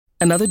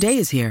Another day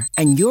is here,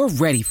 and you're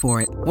ready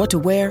for it. What to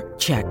wear?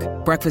 Check.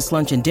 Breakfast,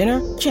 lunch, and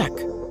dinner? Check.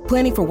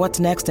 Planning for what's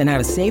next and how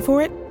to save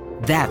for it?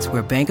 That's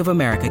where Bank of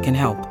America can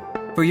help.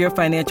 For your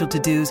financial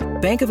to-dos,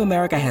 Bank of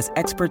America has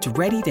experts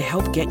ready to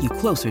help get you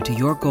closer to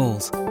your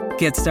goals.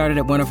 Get started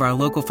at one of our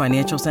local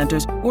financial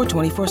centers or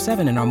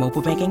 24/7 in our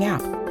mobile banking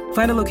app.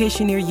 Find a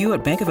location near you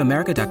at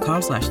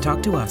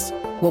bankofamerica.com/talktous.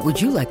 What would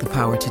you like the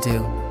power to do?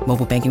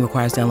 Mobile banking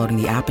requires downloading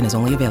the app and is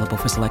only available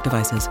for select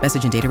devices.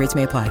 Message and data rates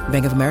may apply.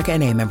 Bank of America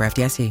N.A., member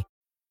FDIC.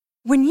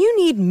 When you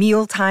need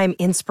mealtime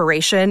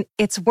inspiration,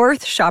 it's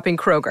worth shopping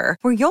Kroger,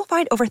 where you'll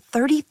find over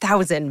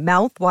 30,000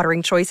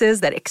 mouth-watering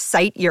choices that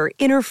excite your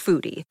inner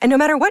foodie. And no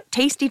matter what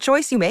tasty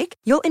choice you make,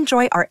 you'll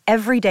enjoy our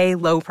everyday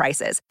low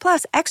prices,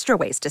 plus extra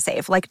ways to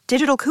save, like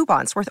digital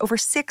coupons worth over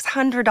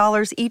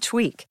 $600 each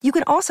week. You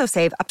can also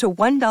save up to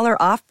 $1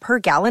 off per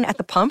gallon at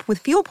the pump with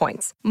fuel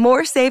points.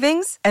 More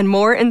savings and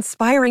more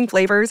inspiring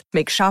flavors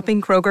make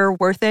shopping Kroger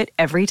worth it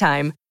every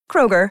time.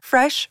 Kroger,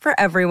 fresh for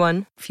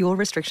everyone. Fuel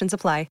restrictions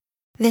apply.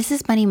 This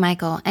is Bunny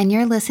Michael, and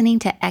you're listening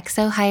to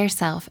XO Higher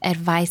Self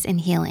Advice and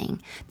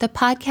Healing, the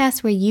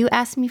podcast where you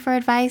ask me for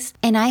advice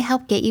and I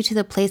help get you to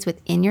the place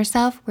within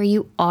yourself where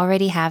you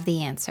already have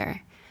the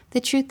answer. The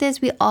truth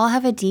is, we all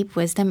have a deep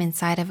wisdom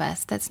inside of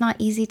us that's not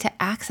easy to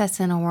access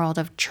in a world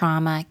of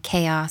trauma,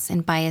 chaos,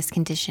 and biased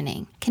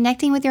conditioning.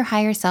 Connecting with your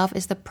higher self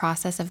is the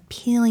process of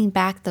peeling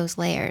back those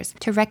layers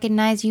to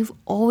recognize you've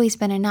always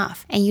been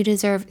enough and you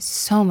deserve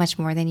so much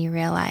more than you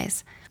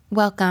realize.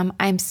 Welcome.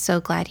 I'm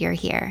so glad you're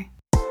here.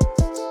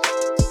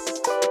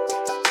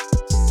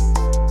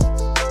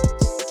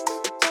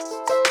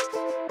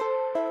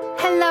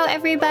 Hello,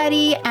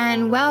 everybody,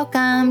 and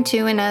welcome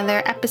to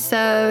another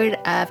episode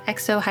of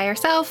XO Higher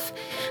Self.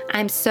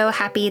 I'm so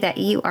happy that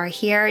you are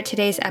here.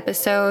 Today's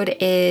episode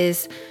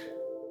is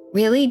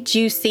really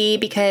juicy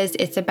because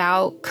it's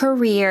about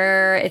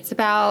career. It's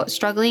about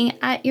struggling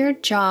at your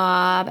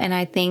job. And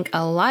I think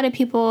a lot of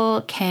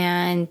people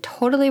can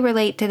totally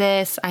relate to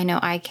this. I know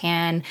I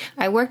can.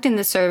 I worked in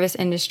the service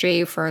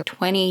industry for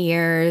 20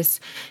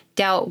 years,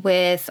 dealt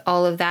with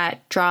all of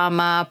that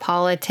drama,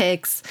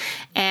 politics,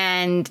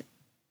 and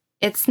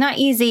it's not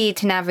easy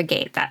to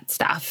navigate that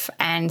stuff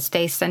and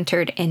stay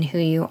centered in who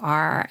you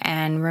are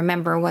and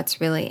remember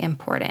what's really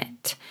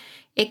important.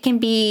 It can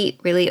be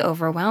really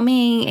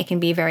overwhelming. It can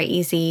be very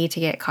easy to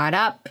get caught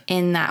up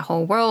in that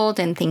whole world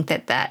and think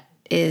that that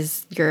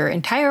is your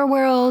entire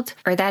world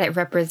or that it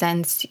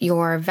represents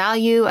your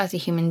value as a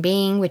human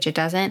being, which it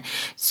doesn't.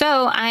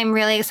 So I'm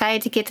really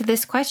excited to get to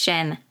this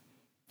question.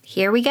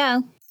 Here we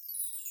go.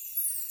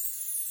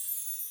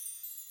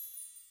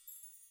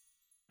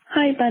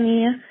 Hi,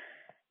 Bunny.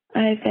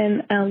 I've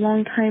been a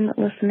long-time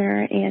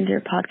listener, and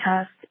your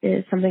podcast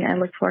is something I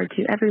look forward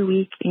to every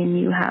week, and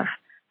you have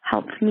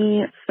helped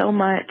me so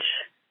much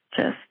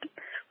just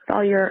with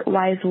all your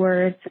wise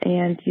words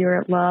and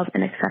your love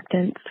and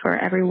acceptance for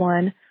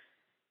everyone.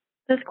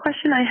 This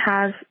question I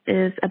have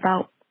is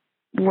about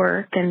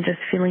work and just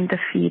feeling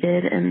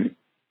defeated and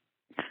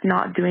just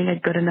not doing a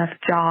good enough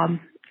job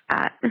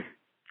at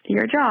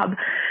your job.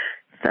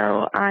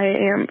 So I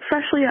am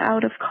freshly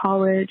out of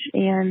college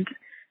and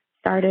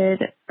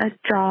started a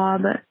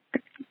job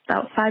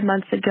about 5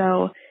 months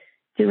ago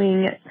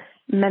doing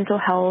mental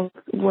health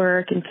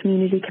work and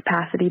community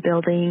capacity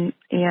building,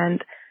 and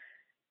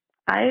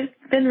I've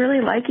been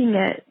really liking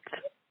it.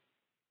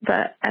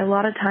 But a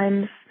lot of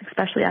times,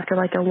 especially after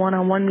like a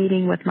one-on-one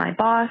meeting with my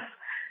boss,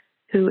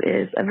 who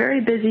is a very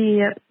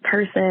busy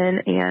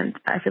person, and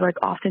I feel like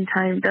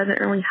oftentimes doesn't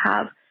really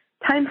have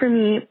time for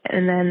me,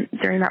 and then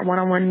during that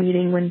one-on-one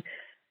meeting when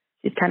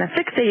she's kind of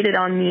fixated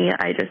on me,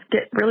 I just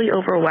get really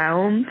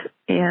overwhelmed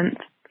and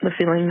the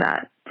feeling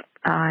that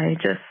I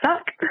just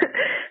suck.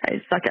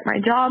 I suck at my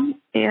job,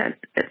 and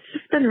it's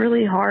just been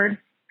really hard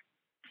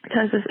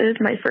because this is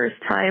my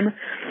first time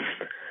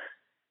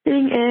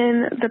being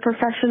in the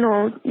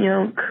professional,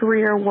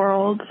 career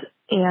world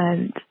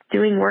and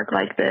doing work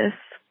like this.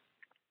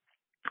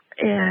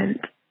 And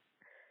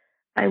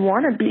I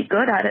want to be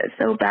good at it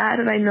so bad,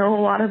 and I know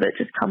a lot of it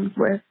just comes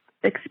with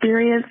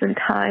experience and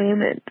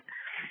time,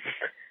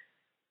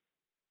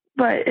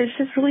 but it's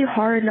just really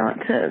hard not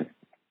to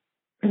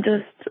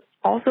just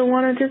also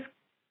want to just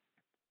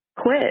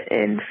quit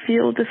and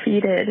feel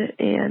defeated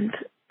and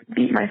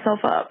beat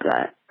myself up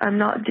that I'm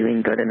not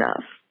doing good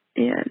enough.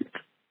 And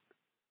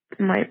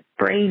my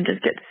brain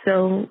just gets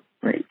so,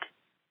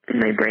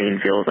 my brain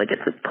feels like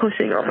it's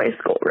pushing on my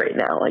skull right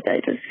now. Like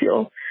I just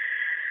feel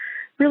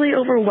really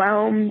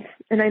overwhelmed,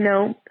 and I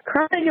know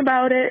crying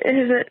about it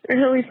isn't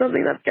really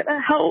something that's going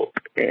to help,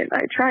 and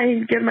I try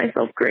and give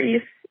myself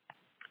grace,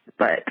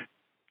 but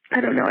I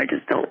don't know, I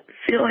just don't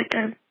feel like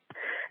I'm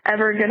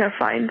ever going to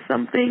find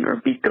something or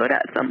be good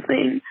at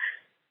something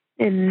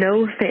and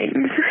know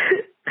things.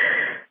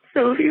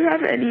 So if you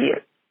have any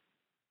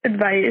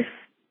advice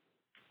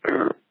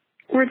or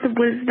words of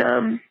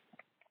wisdom,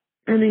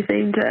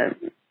 anything to,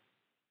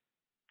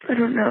 I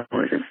don't know,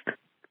 just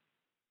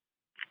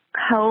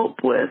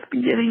help with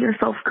giving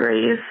yourself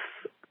grace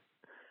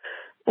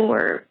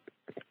or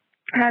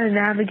how to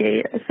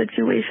navigate a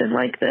situation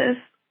like this,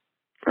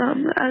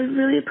 I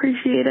really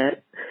appreciate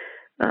it.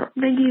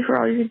 Thank you for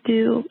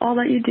all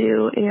that you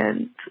do,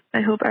 and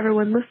I hope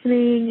everyone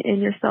listening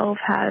and yourself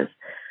has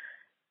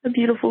a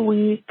beautiful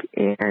week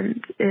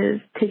and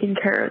is taking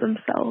care of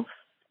themselves.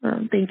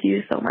 Thank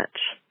you so much.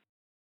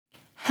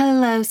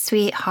 Hello,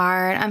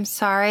 sweetheart. I'm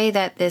sorry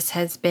that this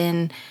has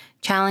been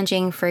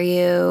challenging for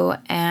you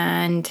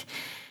and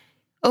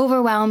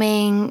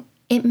overwhelming.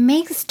 It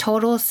makes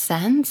total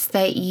sense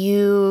that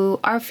you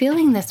are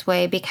feeling this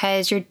way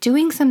because you're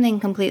doing something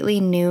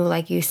completely new,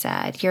 like you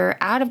said. You're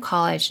out of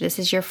college. This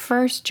is your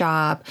first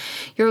job.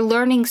 You're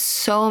learning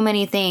so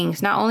many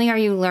things. Not only are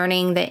you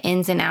learning the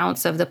ins and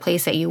outs of the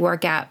place that you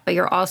work at, but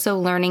you're also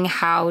learning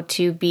how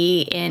to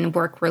be in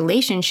work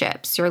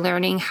relationships. You're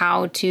learning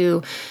how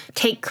to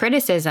take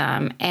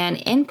criticism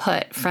and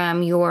input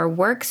from your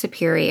work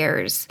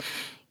superiors.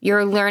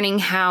 You're learning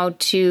how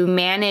to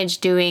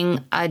manage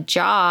doing a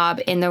job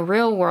in the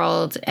real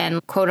world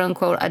and quote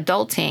unquote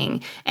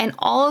adulting. And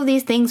all of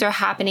these things are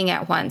happening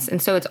at once.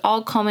 And so it's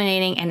all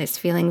culminating and it's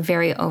feeling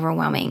very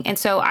overwhelming. And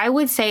so I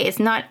would say it's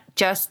not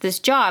just this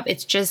job,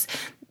 it's just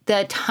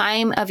the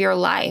time of your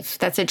life.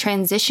 That's a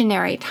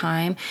transitionary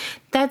time.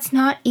 That's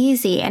not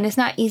easy. And it's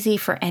not easy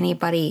for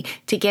anybody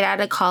to get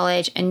out of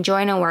college and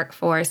join a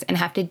workforce and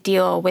have to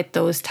deal with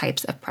those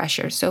types of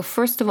pressures. So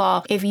first of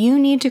all, if you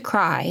need to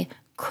cry.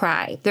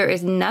 There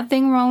is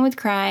nothing wrong with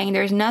crying.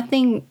 There's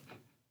nothing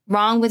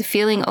wrong with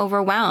feeling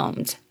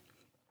overwhelmed.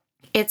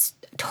 It's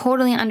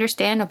totally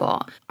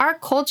understandable. Our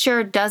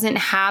culture doesn't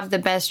have the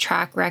best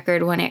track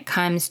record when it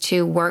comes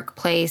to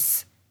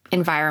workplace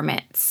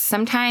environments.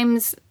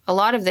 Sometimes, a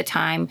lot of the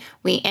time,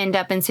 we end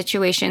up in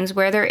situations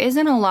where there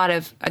isn't a lot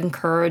of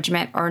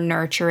encouragement or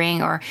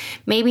nurturing, or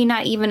maybe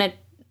not even a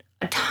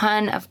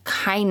ton of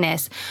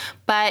kindness.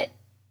 But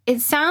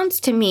it sounds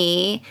to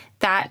me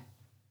that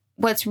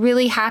what's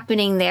really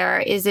happening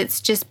there is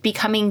it's just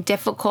becoming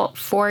difficult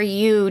for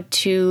you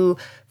to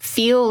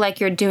feel like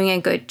you're doing a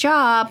good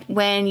job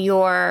when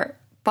your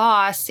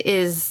boss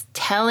is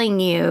telling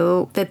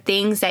you the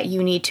things that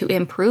you need to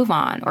improve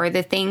on or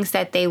the things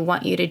that they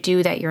want you to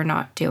do that you're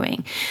not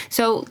doing.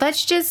 So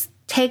let's just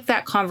take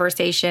that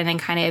conversation and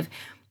kind of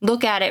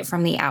look at it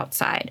from the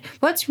outside.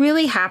 What's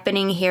really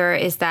happening here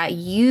is that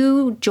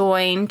you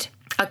joined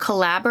a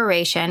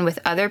collaboration with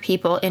other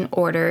people in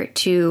order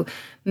to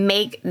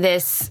make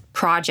this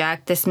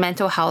project, this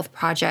mental health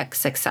project,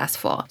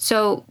 successful.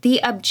 So the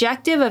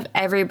objective of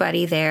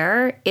everybody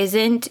there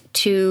isn't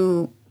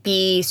to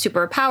be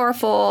super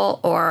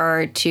powerful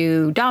or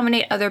to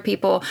dominate other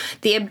people.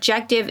 The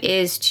objective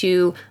is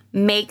to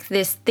make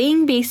this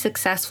thing be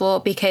successful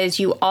because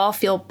you all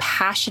feel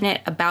passionate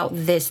about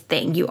this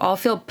thing. You all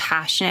feel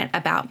passionate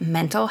about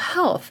mental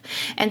health.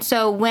 And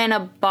so when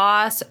a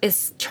boss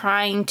is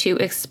trying to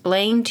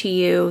explain to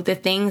you the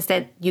things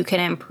that you can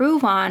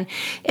improve on,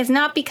 it's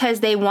not because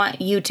they want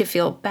you to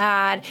feel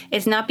bad.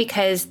 It's not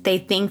because they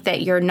think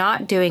that you're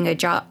not doing a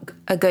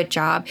good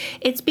job.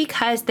 It's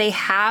because they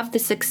have the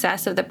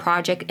success of the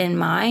project in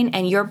mind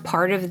and you're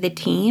part of the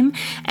team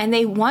and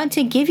they want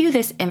to give you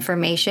this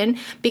information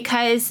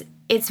because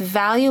it's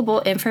valuable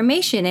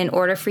information in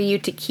order for you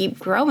to keep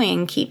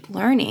growing, keep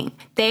learning.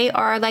 They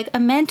are like a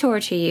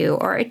mentor to you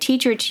or a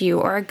teacher to you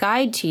or a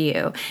guide to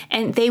you.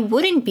 And they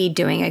wouldn't be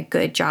doing a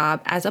good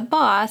job as a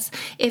boss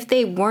if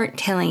they weren't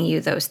telling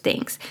you those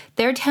things.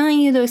 They're telling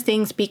you those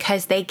things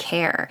because they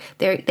care.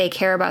 They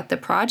care about the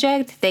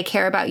project. They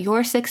care about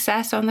your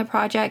success on the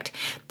project.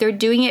 They're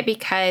doing it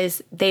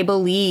because they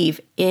believe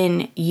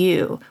in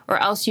you, or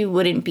else you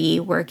wouldn't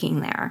be working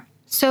there.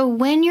 So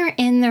when you're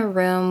in the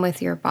room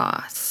with your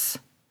boss,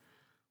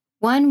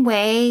 one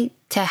way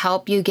to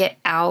help you get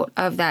out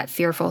of that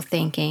fearful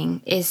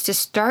thinking is to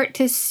start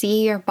to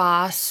see your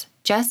boss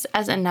just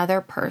as another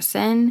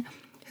person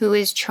who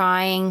is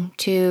trying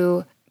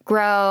to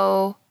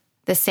grow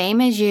the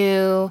same as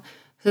you,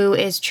 who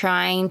is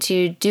trying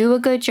to do a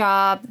good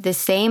job the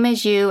same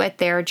as you at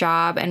their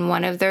job, and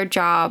one of their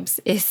jobs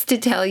is to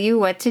tell you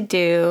what to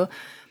do.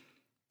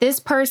 This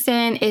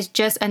person is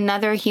just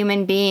another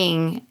human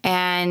being.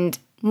 And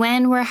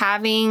when we're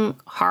having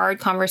hard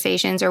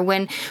conversations or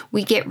when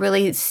we get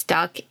really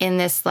stuck in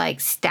this like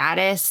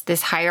status,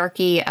 this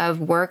hierarchy of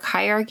work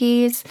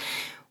hierarchies,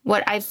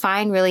 what I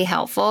find really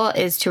helpful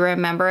is to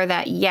remember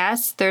that,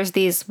 yes, there's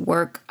these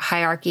work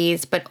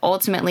hierarchies, but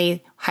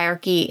ultimately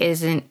hierarchy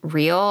isn't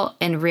real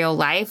in real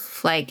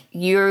life. Like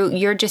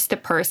you're just a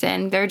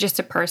person. They're just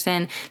a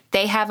person.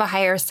 They have a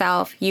higher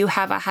self. You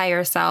have a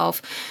higher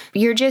self.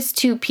 You're just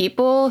two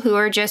people who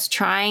are just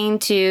trying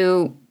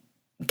to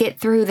get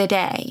through the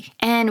day.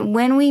 And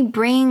when we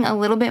bring a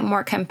little bit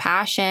more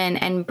compassion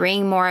and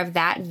bring more of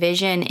that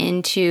vision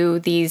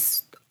into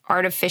these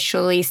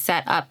artificially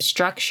set up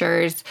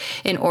structures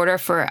in order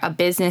for a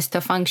business to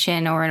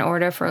function or in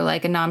order for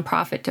like a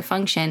nonprofit to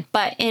function.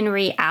 But in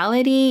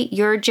reality,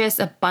 you're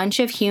just a bunch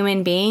of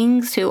human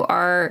beings who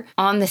are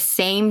on the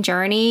same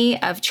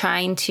journey of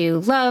trying to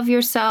love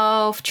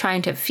yourself,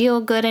 trying to feel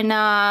good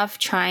enough,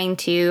 trying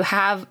to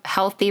have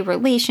healthy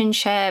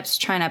relationships,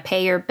 trying to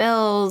pay your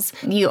bills.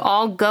 You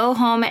all go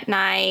home at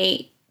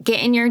night.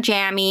 get in your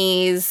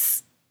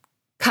jammies,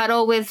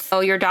 cuddle with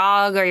your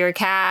dog or your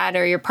cat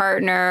or your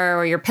partner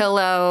or your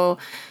pillow.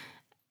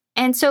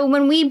 And so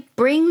when we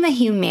bring the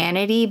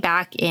humanity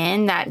back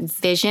in, that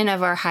vision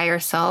of our higher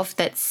self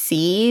that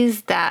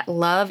sees that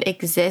love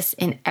exists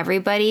in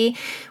everybody,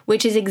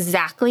 which is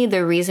exactly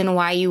the reason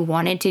why you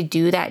wanted to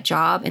do that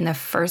job in the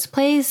first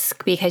place,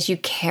 because you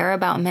care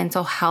about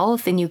mental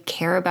health and you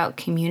care about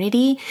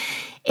community,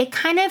 it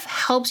kind of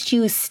helps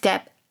you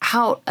step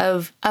out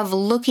of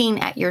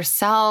looking at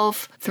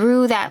yourself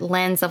through that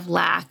lens of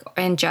lack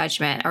and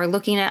judgment, or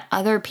looking at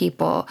other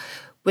people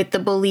with the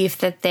belief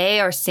that they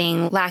are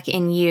seeing lack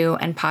in you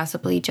and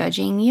possibly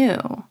judging you.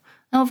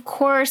 Now, of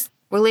course,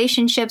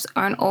 relationships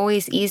aren't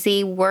always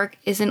easy. Work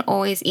isn't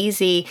always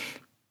easy.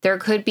 There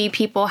could be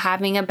people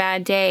having a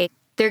bad day.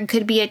 There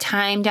could be a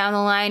time down the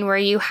line where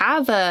you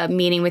have a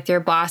meeting with your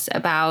boss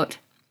about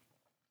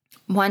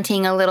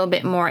wanting a little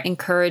bit more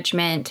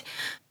encouragement.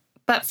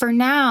 But for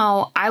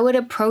now, I would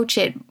approach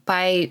it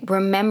by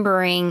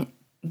remembering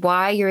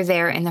why you're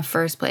there in the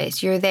first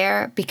place. You're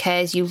there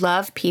because you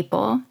love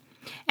people,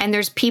 and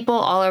there's people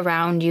all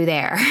around you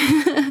there.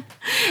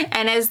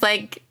 And as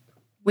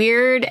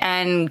weird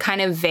and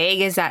kind of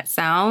vague as that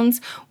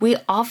sounds, we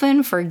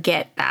often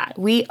forget that.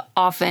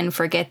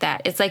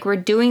 It's like we're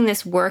doing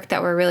this work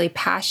that we're really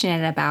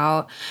passionate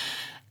about.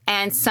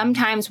 And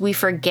sometimes we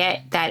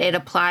forget that it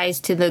applies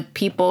to the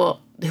people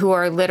who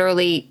are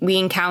literally, we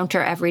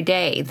encounter every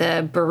day,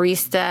 the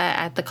barista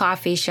at the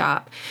coffee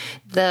shop,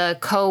 the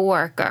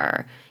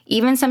coworker,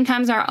 even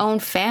sometimes our own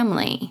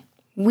family.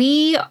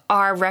 We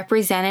are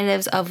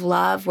representatives of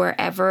love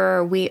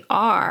wherever we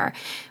are.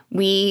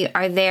 We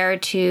are there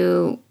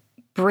to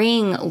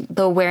bring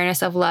the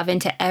awareness of love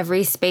into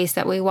every space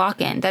that we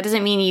walk in. That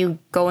doesn't mean you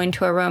go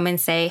into a room and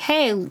say,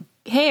 hey,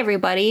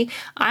 everybody,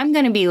 I'm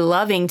going to be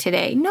loving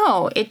today.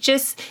 No, it's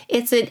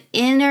an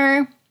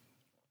inner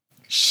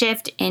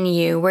shift in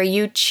you where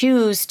you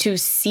choose to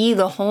see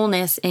the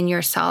wholeness in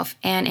yourself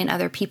and in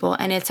other people.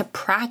 And it's a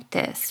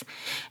practice.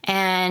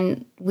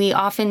 And we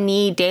often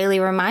need daily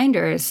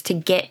reminders to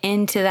get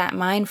into that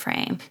mind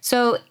frame.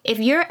 So if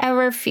you're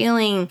ever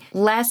feeling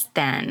less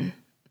than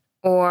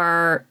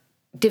or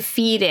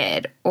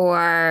defeated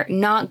or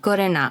not good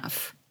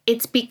enough,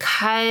 it's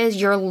because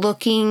you're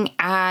looking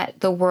at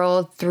the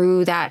world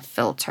through that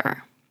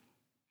filter.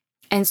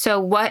 And so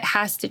what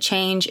has to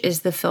change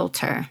is the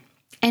filter.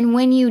 And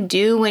when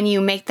you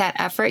make that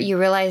effort, you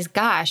realize,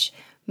 gosh,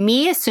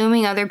 me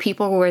assuming other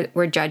people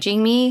were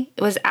judging me,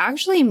 it was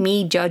actually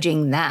me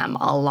judging them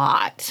a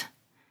lot.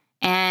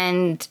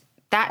 And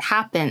that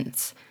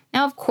happens.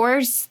 Now, of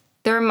course,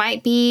 there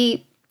might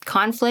be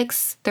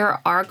conflicts. There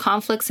are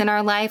conflicts in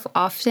our life.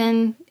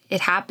 Often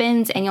it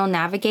happens and you'll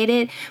navigate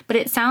it. But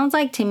it sounds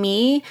like to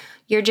me,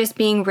 you're just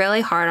being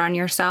really hard on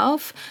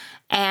yourself.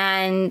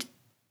 And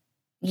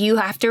you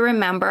have to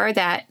remember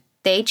that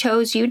they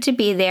chose you to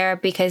be there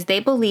because they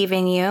believe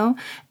in you,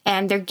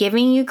 and they're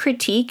giving you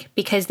critique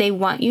because they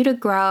want you to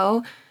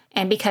grow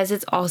and because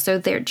it's also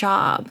their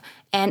job.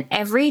 And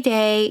every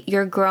day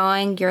you're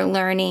growing, you're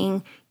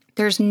learning.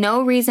 There's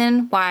no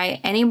reason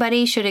why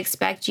anybody should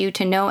expect you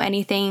to know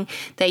anything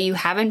that you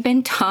haven't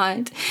been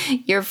taught.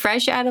 You're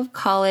fresh out of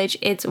college.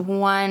 It's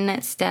one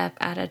step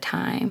at a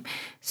time.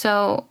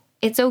 So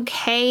it's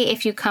okay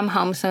if you come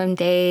home some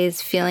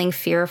days feeling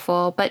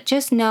fearful, but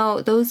just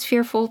know those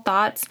fearful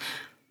thoughts,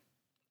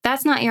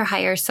 that's not your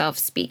higher self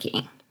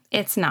speaking.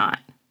 It's not.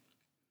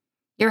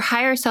 Your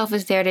higher self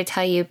is there to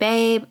tell you,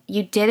 babe,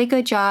 you did a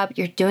good job.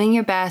 You're doing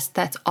your best.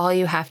 That's all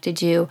you have to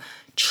do.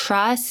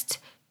 Trust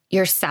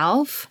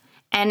yourself.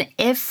 And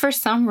if for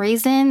some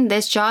reason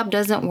this job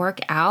doesn't work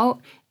out,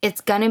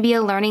 it's going to be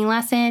a learning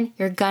lesson.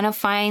 You're going to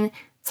find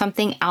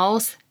something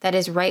else that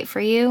is right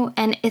for you,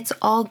 and it's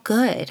all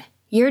good.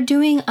 You're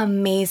doing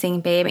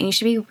amazing, babe, and you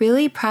should be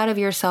really proud of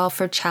yourself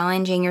for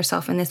challenging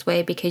yourself in this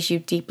way because you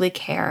deeply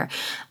care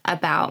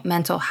about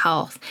mental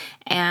health.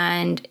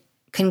 And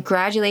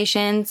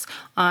congratulations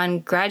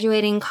on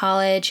graduating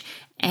college,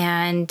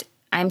 and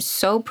I'm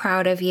so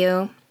proud of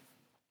you.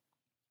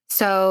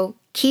 So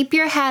keep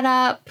your head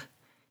up.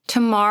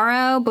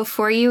 Tomorrow,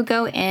 before you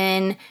go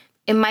in,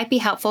 it might be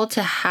helpful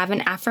to have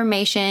an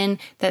affirmation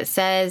that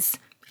says,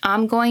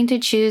 I'm going to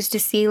choose to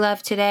see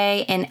love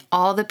today in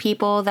all the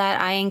people that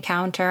I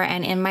encounter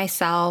and in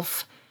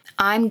myself.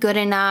 I'm good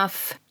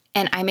enough,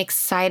 and I'm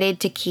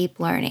excited to keep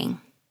learning.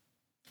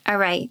 All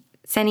right,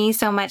 sending you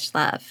so much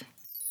love.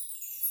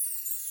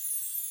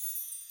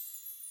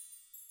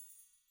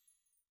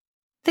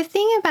 The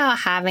thing about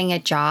having a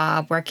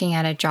job, working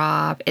at a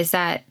job, is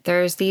that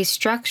there's these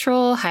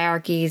structural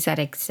hierarchies that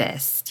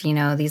exist. You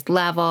know, these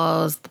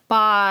levels, the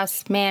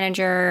boss,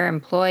 manager,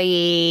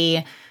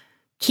 employee,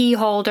 key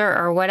holder,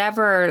 or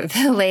whatever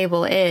the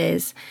label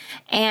is.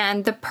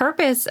 And the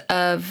purpose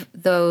of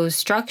those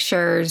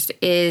structures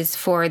is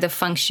for the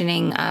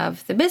functioning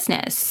of the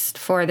business,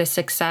 for the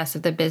success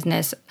of the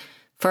business,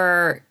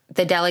 for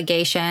the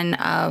delegation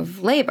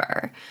of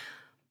labor.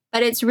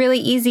 But it's really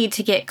easy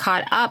to get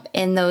caught up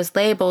in those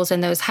labels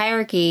and those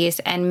hierarchies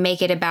and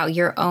make it about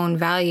your own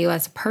value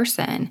as a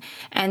person.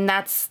 And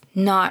that's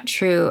not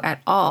true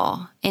at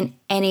all in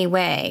any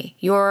way.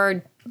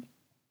 Your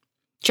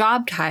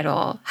job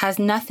title has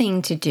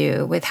nothing to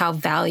do with how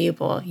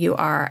valuable you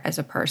are as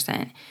a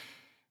person.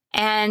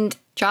 And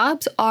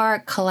jobs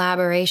are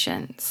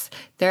collaborations.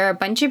 There are a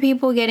bunch of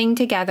people getting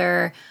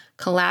together,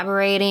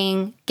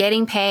 collaborating,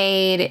 getting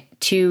paid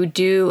to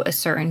do a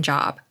certain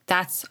job.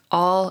 That's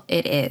all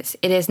it is.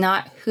 It is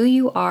not who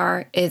you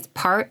are. It's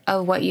part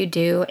of what you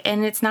do,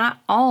 and it's not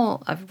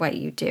all of what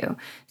you do.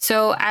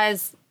 So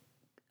as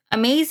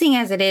amazing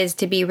as it is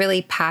to be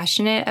really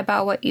passionate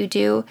about what you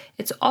do,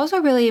 it's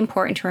also really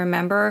important to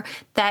remember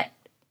that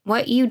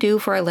what you do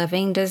for a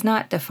living does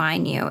not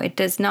define you. It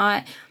does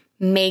not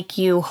make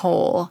you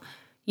whole.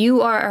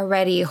 You are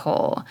already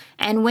whole.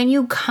 And when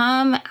you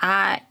come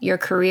at your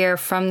career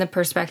from the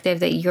perspective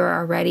that you're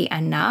already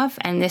enough,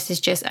 and this is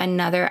just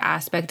another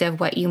aspect of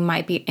what you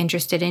might be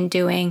interested in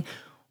doing,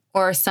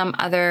 or some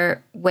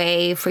other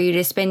way for you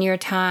to spend your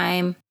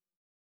time,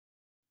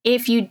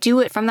 if you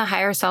do it from the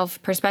higher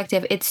self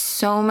perspective, it's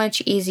so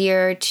much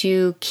easier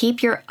to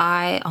keep your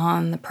eye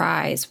on the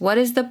prize. What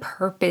is the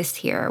purpose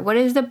here? What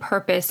is the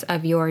purpose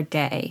of your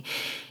day?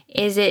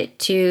 Is it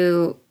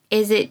to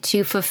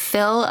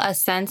fulfill a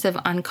sense of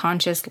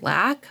unconscious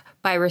lack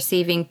by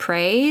receiving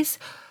praise?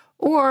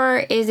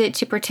 Or is it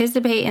to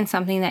participate in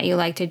something that you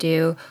like to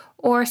do,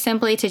 or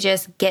simply to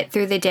just get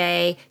through the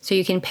day so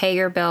you can pay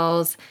your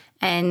bills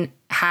and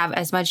have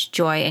as much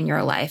joy in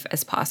your life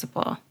as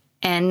possible?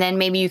 And then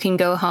maybe you can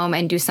go home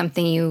and do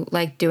something you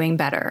like doing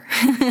better.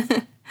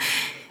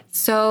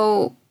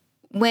 So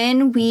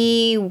when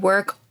we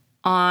work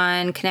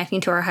on connecting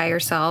to our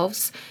higher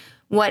selves,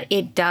 what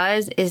it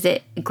does is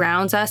it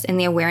grounds us in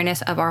the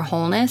awareness of our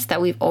wholeness,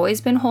 that we've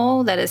always been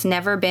whole, that it's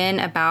never been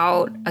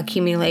about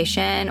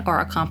accumulation or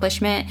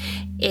accomplishment.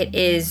 It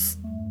is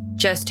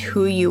just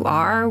who you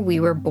are.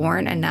 We were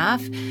born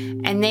enough.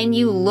 And then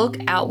you look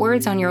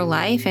outwards on your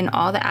life and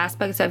all the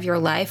aspects of your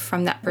life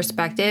from that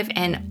perspective,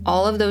 and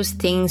all of those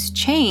things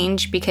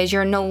change because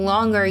you're no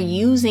longer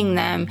using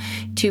them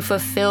to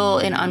fulfill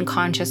an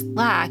unconscious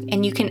lack.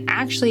 And you can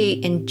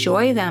actually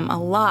enjoy them a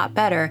lot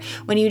better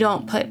when you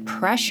don't put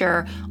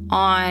pressure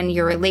on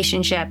your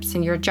relationships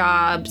and your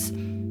jobs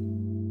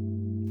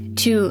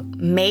to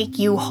make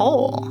you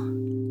whole.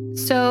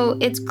 So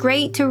it's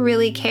great to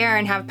really care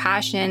and have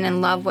passion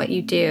and love what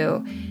you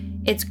do.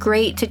 It's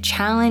great to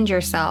challenge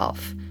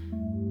yourself.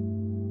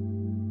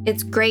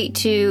 It's great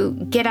to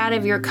get out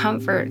of your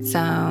comfort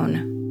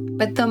zone.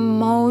 But the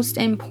most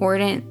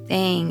important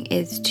thing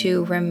is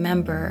to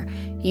remember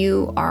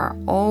you are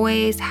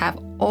always, have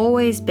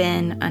always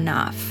been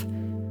enough.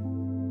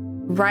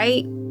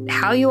 Right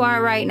how you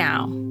are right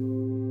now.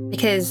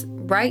 Because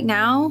right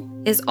now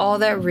is all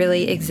that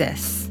really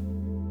exists.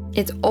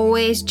 It's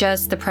always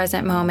just the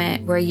present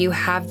moment where you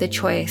have the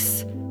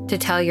choice to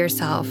tell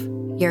yourself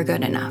you're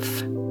good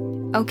enough.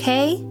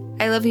 Okay?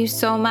 I love you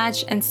so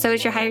much, and so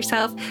is your higher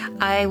self.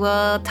 I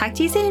will talk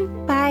to you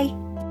soon. Bye.